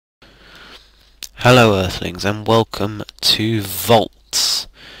Hello Earthlings and welcome to Voltz.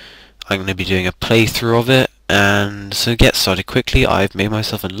 I'm going to be doing a playthrough of it, and to get started quickly I've made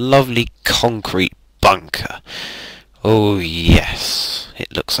myself a lovely concrete bunker. Oh yes,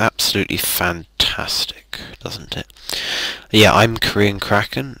 it looks absolutely fantastic, doesn't it? Yeah, I'm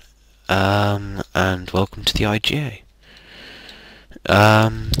Koreankracken, and welcome to the IGA.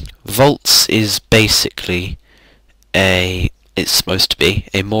 Voltz is basically it's supposed to be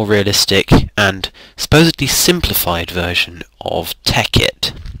a more realistic and supposedly simplified version of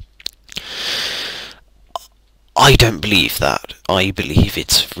Tekkit. I don't believe that. I believe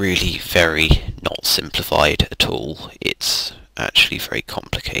it's really very not simplified at all. It's actually very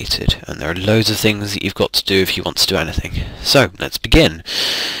complicated, and there are loads of things that you've got to do if you want to do anything. So, let's begin.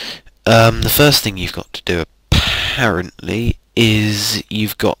 The first thing you've got to do, apparently, is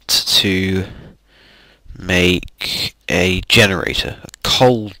you've got to make a generator, a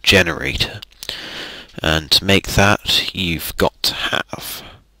coal generator, and to make that you've got to have...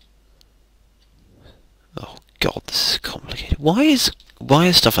 Oh god, this is complicated. Why is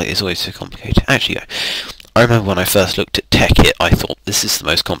stuff like this always so complicated? Actually, I remember when I first looked at Tekkit, I thought this is the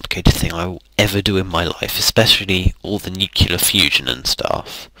most complicated thing I will ever do in my life, especially all the nuclear fusion and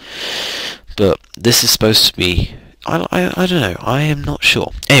stuff. But this is supposed to be... I don't know, I am not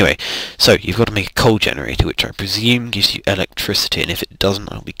sure. Anyway, so you've got to make a coal generator, which I presume gives you electricity, and if it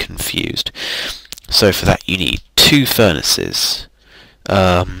doesn't, I'll be confused. So for that you need 2 furnaces,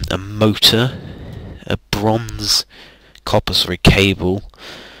 a motor, a bronze cable,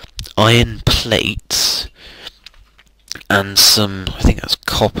 iron plates, and some, I think that's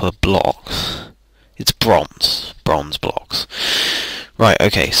copper blocks. It's bronze blocks. Right,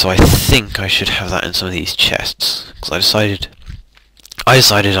 okay, so I think I should have that in some of these chests, because I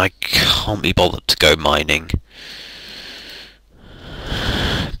decided I can't be bothered to go mining,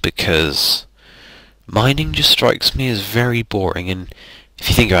 because mining just strikes me as very boring, and if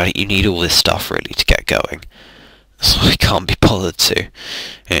you think about it, you need all this stuff really to get going, so I can't be bothered to.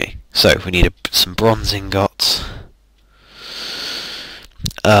 Anyway, so we need some bronze ingots,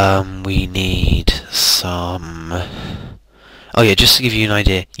 we need some... Oh yeah, just to give you an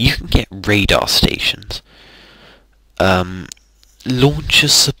idea, you can get radar stations. Launcher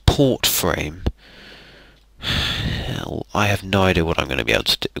support frame. Hell, I have no idea what I'm going to be able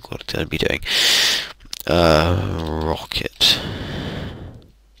to do, what I'm going to be doing. Rocket.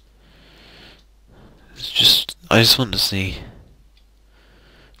 I just want to see...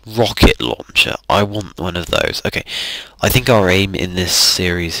 Rocket launcher. I want one of those. Okay, I think our aim in this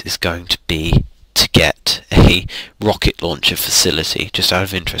series is going to be to get a rocket launcher facility. Just out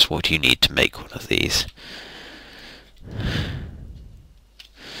of interest, what do you need to make one of these?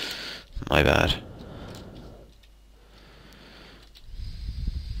 My bad.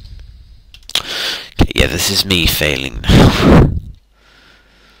 Okay, yeah, this is me failing now.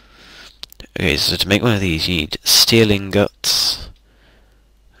 Okay, so to make one of these you need steel ingots,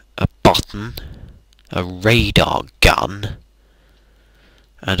 a button, a radar gun,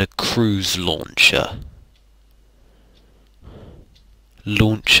 and a cruise launcher.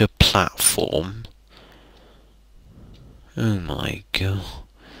 Launcher platform. Oh my god.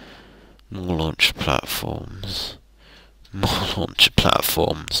 More launcher platforms. More launcher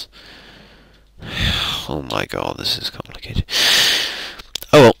platforms. Oh my god, this is complicated.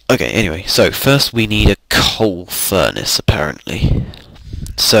 Oh well, okay, anyway, so first we need a coal furnace, apparently.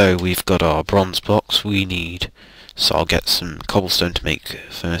 So we've got our bronze blocks, so I'll get some cobblestone to make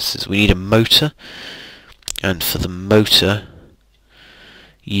furnaces. We need a motor, and for the motor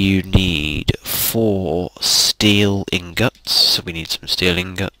you need 4 steel ingots, so we need some steel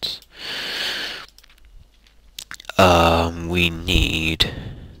ingots. We need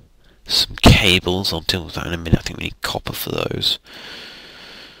some cables, I'll deal with that in a minute. I think we need copper for those.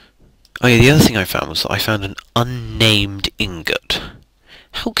 Oh yeah, the other thing I found was that I found an unnamed ingot.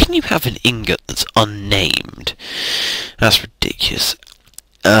 How can you have an ingot that's unnamed? That's ridiculous.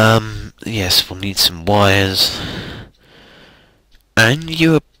 Yes, we'll need some wires. And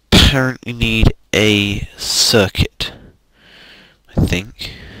you apparently need a circuit, I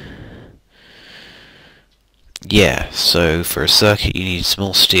think. Yeah, so for a circuit you need some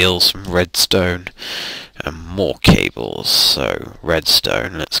more steel, some redstone, and more cables. So,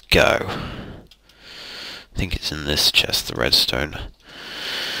 redstone, let's go. I think it's in this chest, the redstone.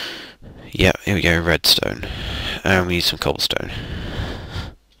 Yeah, here we go, redstone. And we need some cobblestone.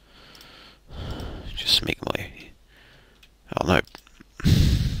 Just make my... Oh no.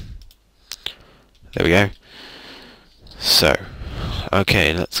 There we go. So,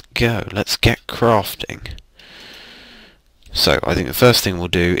 okay, let's go. Let's get crafting. So, I think the first thing we'll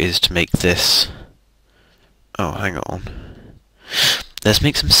do is to make this Oh, hang on. Let's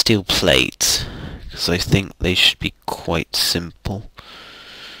make some steel plates, because I think they should be quite simple.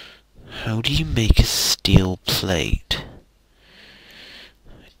 How do you make a steel plate?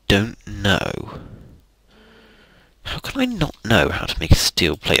 I don't know. How can I not know how to make a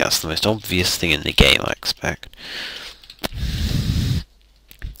steel plate? That's the most obvious thing in the game, I expect.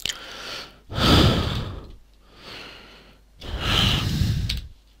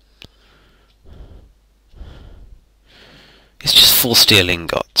 It's just 4 steel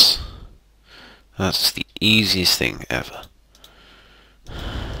ingots. That's the easiest thing ever.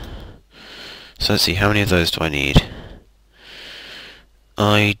 So let's see, how many of those do I need?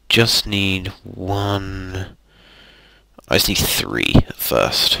 I just need 1... I just need 3 at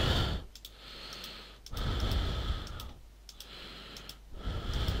first.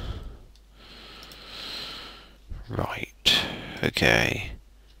 Right, okay.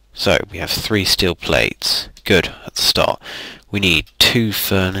 So, we have 3 steel plates. Good, at the start. We need 2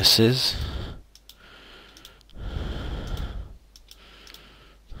 furnaces.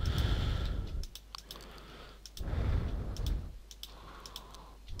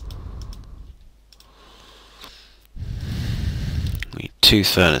 We need 2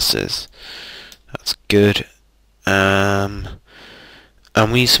 furnaces. That's good. And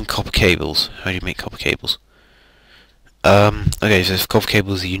we need some copper cables. How do you make copper cables? Okay, so for copper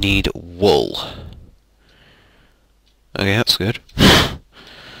cables you need wool. Okay, that's good.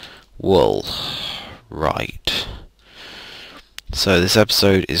 Wool. Right. So this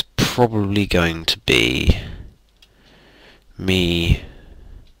episode is probably going to be me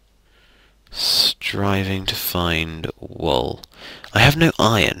striving to find wool. I have no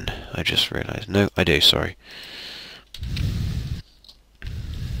iron, I just realised. No, I do, sorry.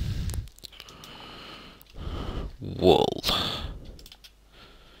 Wool.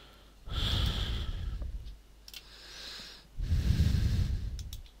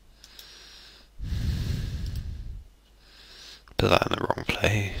 Put that in the wrong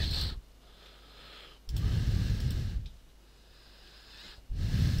place.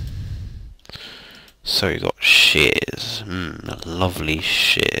 So you got shears. Lovely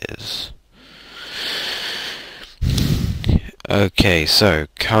shears. Okay, so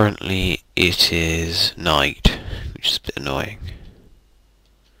currently it is night, which is a bit annoying.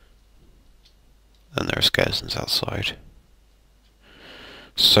 And there are skeletons outside.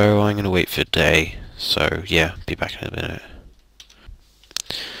 So I'm going to wait for day. So yeah, be back in a minute.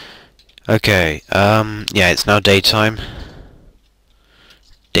 Okay, yeah, it's now daytime.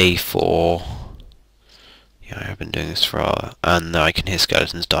 Day 4. Yeah, I've been doing this for a while, and I can hear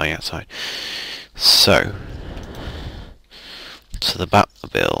skeletons dying outside. So, to the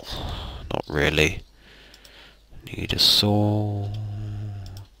Batmobile. Not really. Need a saw.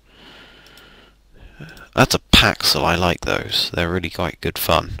 That's a paxel, I like those. They're really quite good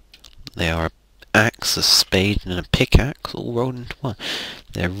fun. They are an axe, a spade, and a pickaxe all rolled into one.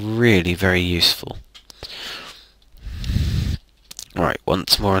 They're really very useful. Right,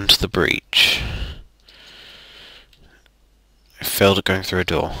 once more into the breach. I failed at going through a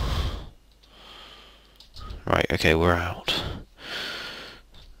door. Right, okay, we're out.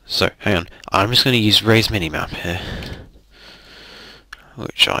 So, hang on. I'm just going to use Ray's minimap here.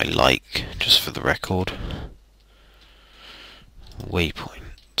 Which I like, just for the record.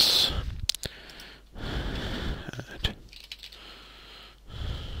 Waypoints. And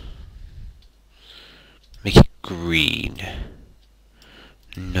make it green.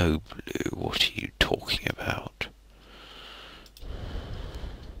 No blue, what are you talking about?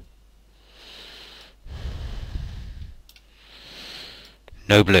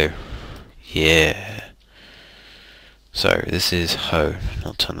 No blue. Yeah. So, this is home.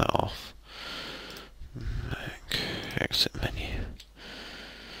 I'll turn that off. Exit menu.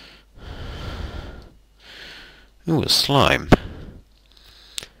 Ooh, a slime.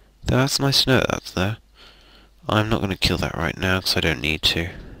 That's nice to know that's there. I'm not going to kill that right now, because I don't need to.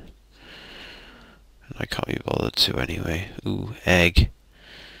 And I can't be bothered to anyway. Ooh, egg.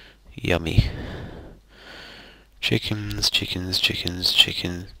 Yummy. Chickens, chickens, chickens,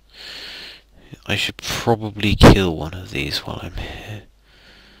 chickens. I should probably kill one of these while I'm here.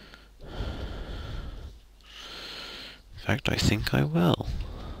 In fact, I think I will.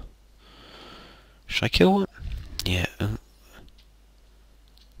 Should I kill one? Yeah. I'm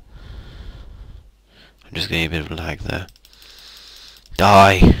just getting a bit of lag there.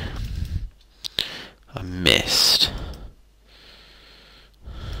 Die! I missed.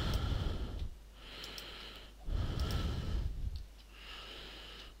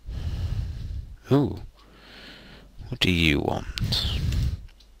 Ooh. What do you want?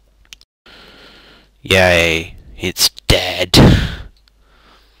 Yay, it's dead.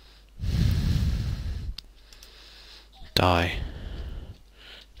 Die.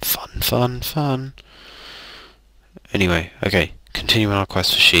 Fun, fun, fun. Anyway, okay, continuing our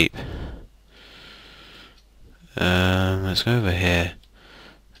quest for sheep. Let's go over here.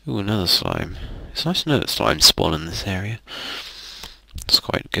 Ooh, another slime. It's nice to know that slimes spawn in this area. That's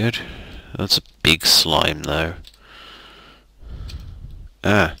quite good. That's a big slime, though.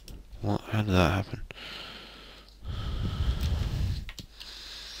 Ah, what? How did that happen?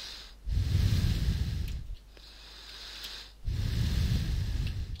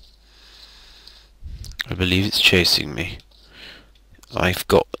 I believe it's chasing me. I've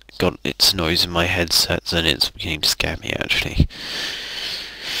got its noise in my headsets and it's beginning to scare me, actually.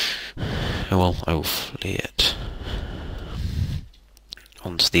 Oh well, I will flee it.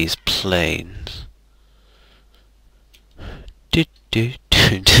 Onto these plains. Yeah,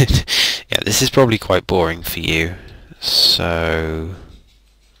 this is probably quite boring for you. So...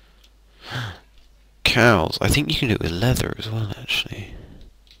 cows. I think you can do it with leather as well, actually.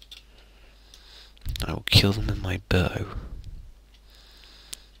 I will kill them with my bow.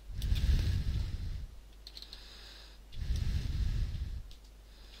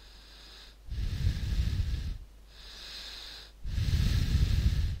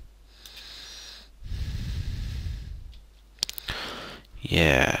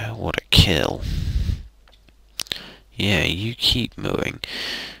 Yeah, what a kill. Yeah, you keep moving.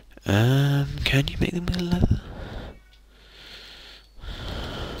 Can you make them with leather?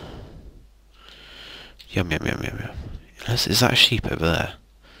 Yum, yum, yum, yum, yum. Is that a sheep over there?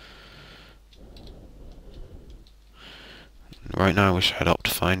 Right now I wish I had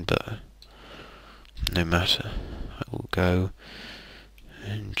Optifine, but no matter. I will go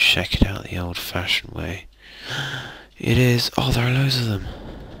and check it out the old-fashioned way. It is... oh, there are loads of them.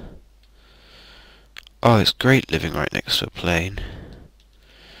 Oh, it's great living right next to a plain.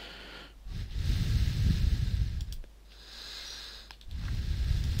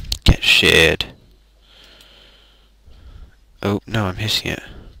 Get sheared. Oh, no, I'm hitting it.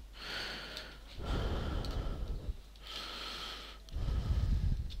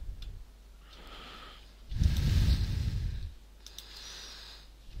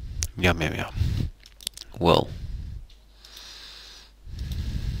 Yum, yum, yum. Wool.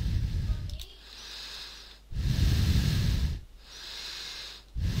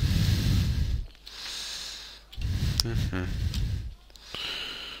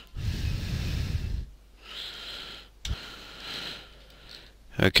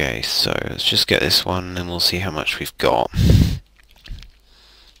 Okay, so let's just get this one and we'll see how much we've got.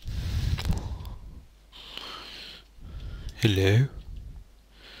 Hello?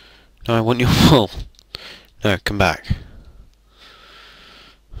 No, I want your wool. No, come back.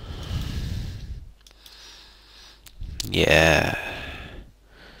 Yeah.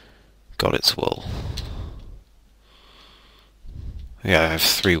 Got its wool. Yeah, I have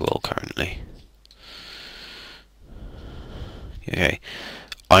 3 wool currently. Okay.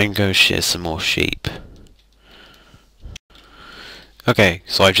 I'm going to shear some more sheep. Okay,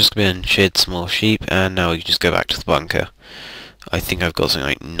 so I've just been sheared some more sheep, and now we can just go back to the bunker. I think I've got something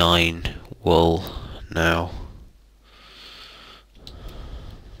like 9 wool now.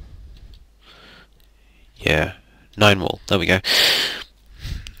 Yeah, 9 wool, there we go.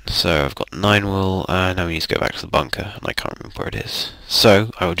 So I've got 9 wool, and now we need to go back to the bunker, and I can't remember where it is.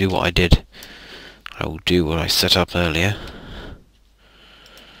 So, I will do what I did. I will do what I set up earlier.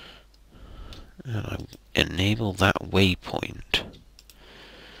 And I enable that waypoint.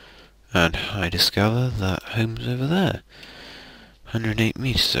 And I discover that home's over there. 108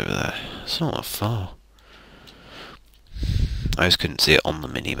 meters over there. It's not that far. I just couldn't see it on the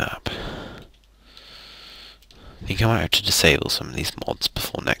mini-map. I think I might have to disable some of these mods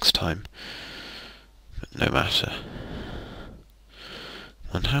before next time. But no matter.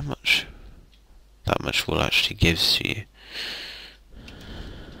 And how much that much wool actually gives to you.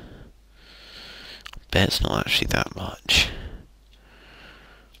 I bet it's not actually that much.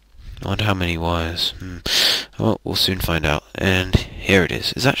 I wonder how many wires. Well, we'll soon find out. And here it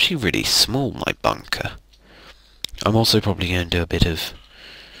is. It's actually really small, my bunker. I'm also probably going to do a bit of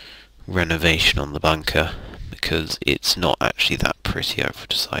renovation on the bunker, because it's not actually that pretty, I've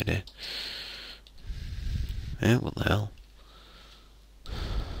decided. Yeah, what the hell?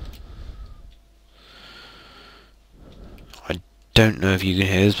 I don't know if you can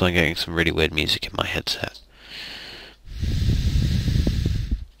hear this, but I'm getting some really weird music in my headset.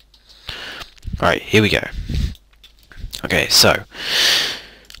 Alright, here we go. Okay, so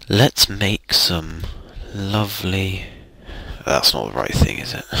let's make some... lovely... That's not the right thing,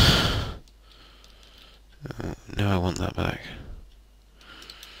 is it? No, I want that back.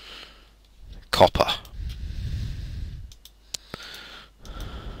 Copper.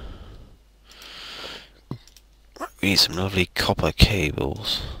 We need some lovely copper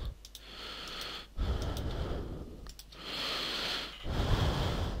cables.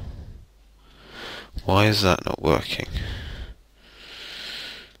 Why is that not working?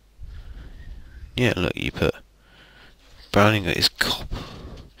 Yeah, look, you put brown ingot is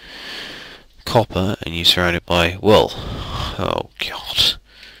copper, and you surround it by wool. Oh god.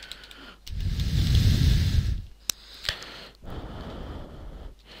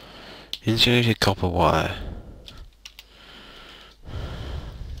 Insulated copper wire.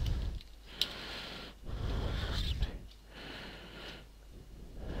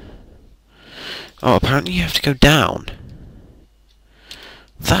 Oh, apparently you have to go down.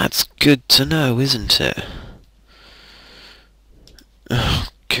 That's good to know, isn't it? Oh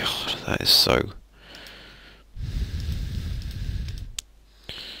god, that is so...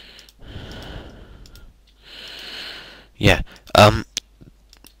 Yeah,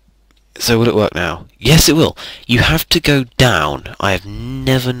 so will it work now? Yes, it will. You have to go down. I have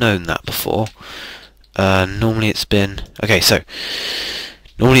never known that before. Normally it's been... Okay, so...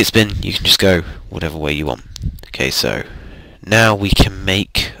 Normally it's been, you can just go whatever way you want. Okay, so... Now we can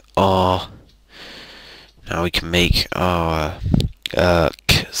make our...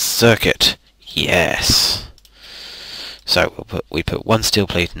 circuit. Yes. So we put one steel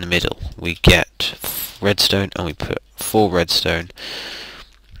plate in the middle. We get redstone, and we put 4 redstone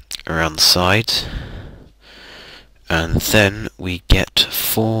around the sides, and then we get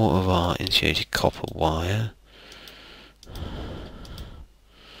 4 of our insulated copper wire,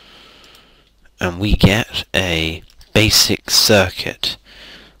 and we get a basic circuit.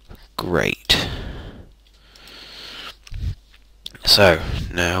 Great. So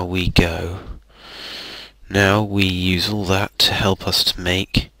now we go. Now we use all that to help us to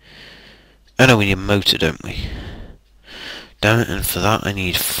make... Oh no, we need a motor, don't we? Damn it, and for that I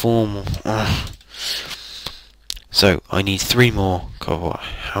need 4 more... So, I need 3 more copper wire.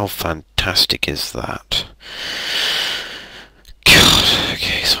 How fantastic is that? God,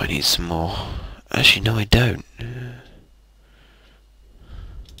 okay, so I need some more. Actually, no I don't.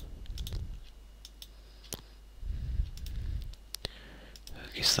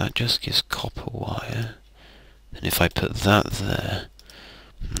 Okay, so that just gives copper wire. And if I put that there,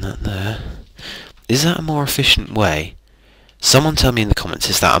 and that there... Is that a more efficient way? Someone tell me in the comments,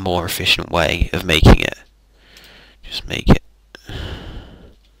 is that a more efficient way of making it? Just make it.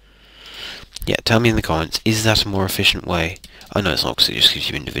 Yeah, tell me in the comments, is that a more efficient way? Oh no, it's not, because it just gives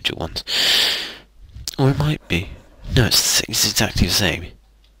you individual ones. Or it might be. No, it's exactly the same.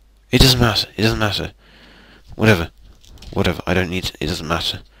 It doesn't matter, it doesn't matter. Whatever, I don't need, it doesn't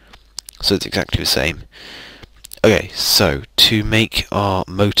matter. So it's exactly the same. Okay, so to make our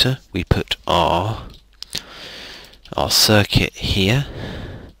motor, we put our circuit here.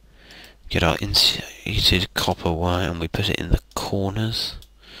 Get our insulated copper wire and we put it in the corners.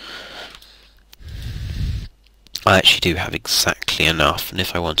 I actually do have exactly enough, and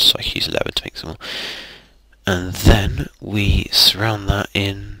if I wanted to I could use 11 to make some more. And then we surround that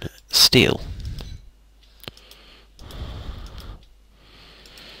in steel.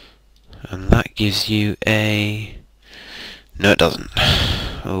 And that gives you a... No, it doesn't.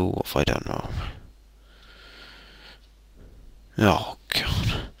 Oh, what have I done wrong? Oh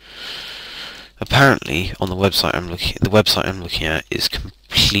God. Apparently, on the website I'm looking at is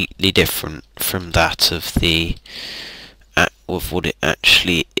completely different from that of the of what it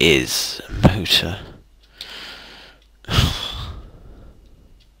actually is. Motor.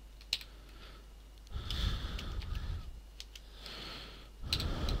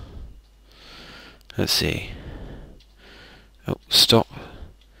 Let's see. Oh, stop.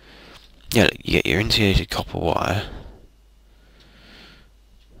 Yeah, you get your insulated copper wire.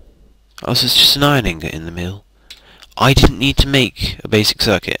 Oh, so it's just an iron ingot in the middle. I didn't need to make a basic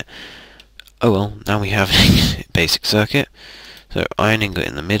circuit. Oh well, now we have a basic circuit. So iron ingot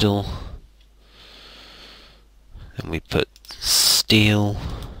in the middle. Then we put steel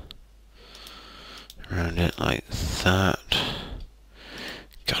around it like that.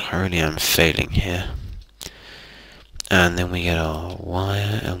 God, I really am failing here. And then we get our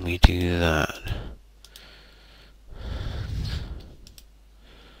wire and we do that.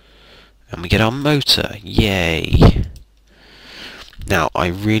 And we get our motor. Yay! Now, I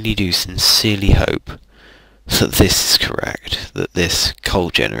really do sincerely hope that this is correct. That this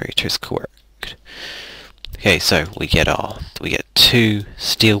coal generator is correct. Okay, so we get 2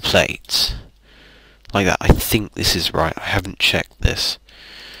 steel plates. Like that. I think this is right. I haven't checked this.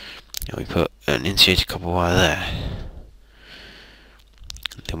 Then we put an insulated copper wire there.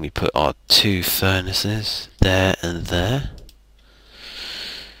 Then we put our two furnaces there and there.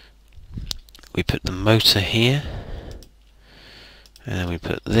 We put the motor here. And then we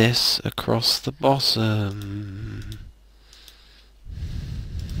put this across the bottom.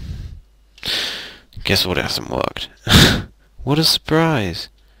 Guess what, it hasn't worked. What a surprise.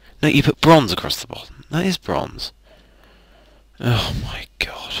 No, you put bronze across the bottom. That is bronze. Oh my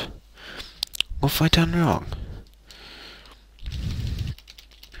god. What have I done wrong?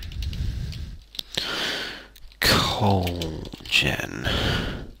 Coal gen.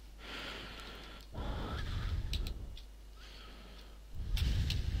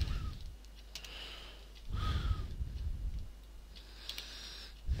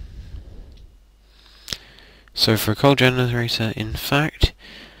 So for a coal generator, in fact,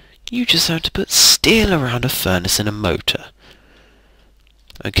 you just have to put steel around a furnace and a motor.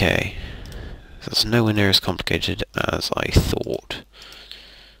 Okay, that's nowhere near as complicated as I thought.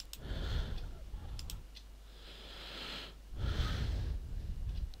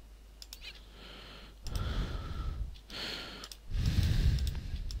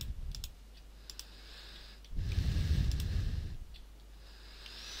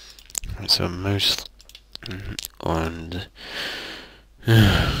 So most and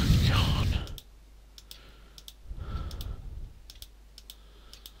God.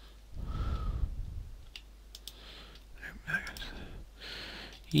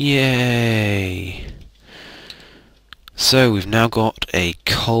 Yay! So we've now got a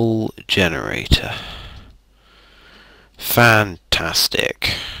coal generator.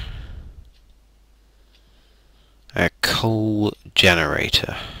 Fantastic. A coal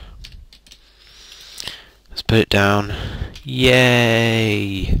generator. Let's put it down.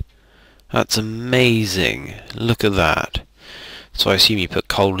 Yay! That's amazing. Look at that. So I assume you put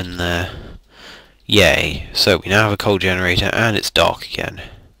coal in there. Yay. So we now have a coal generator and it's dark again.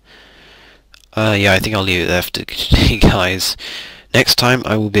 Yeah, I think I'll leave it there for today, guys. Next time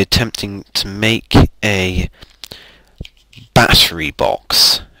I will be attempting to make a battery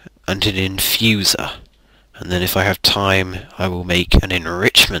box and an infuser. And then if I have time I will make an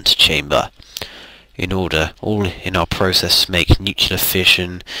enrichment chamber in order, all in our process, to make nuclear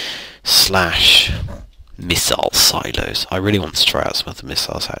fission / missile silos. I really want to try out some of the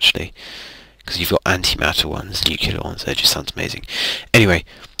missiles actually, because you've got antimatter ones, nuclear ones, that just sounds amazing. Anyway,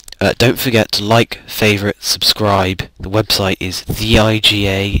 don't forget to like, favourite, subscribe. The website is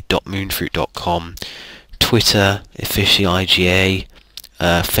theiga.moonfruit.com, Twitter, officialiga,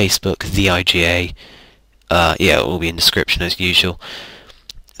 Facebook, theiga. Yeah, it will be in the description as usual.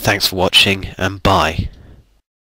 Thanks for watching, and bye.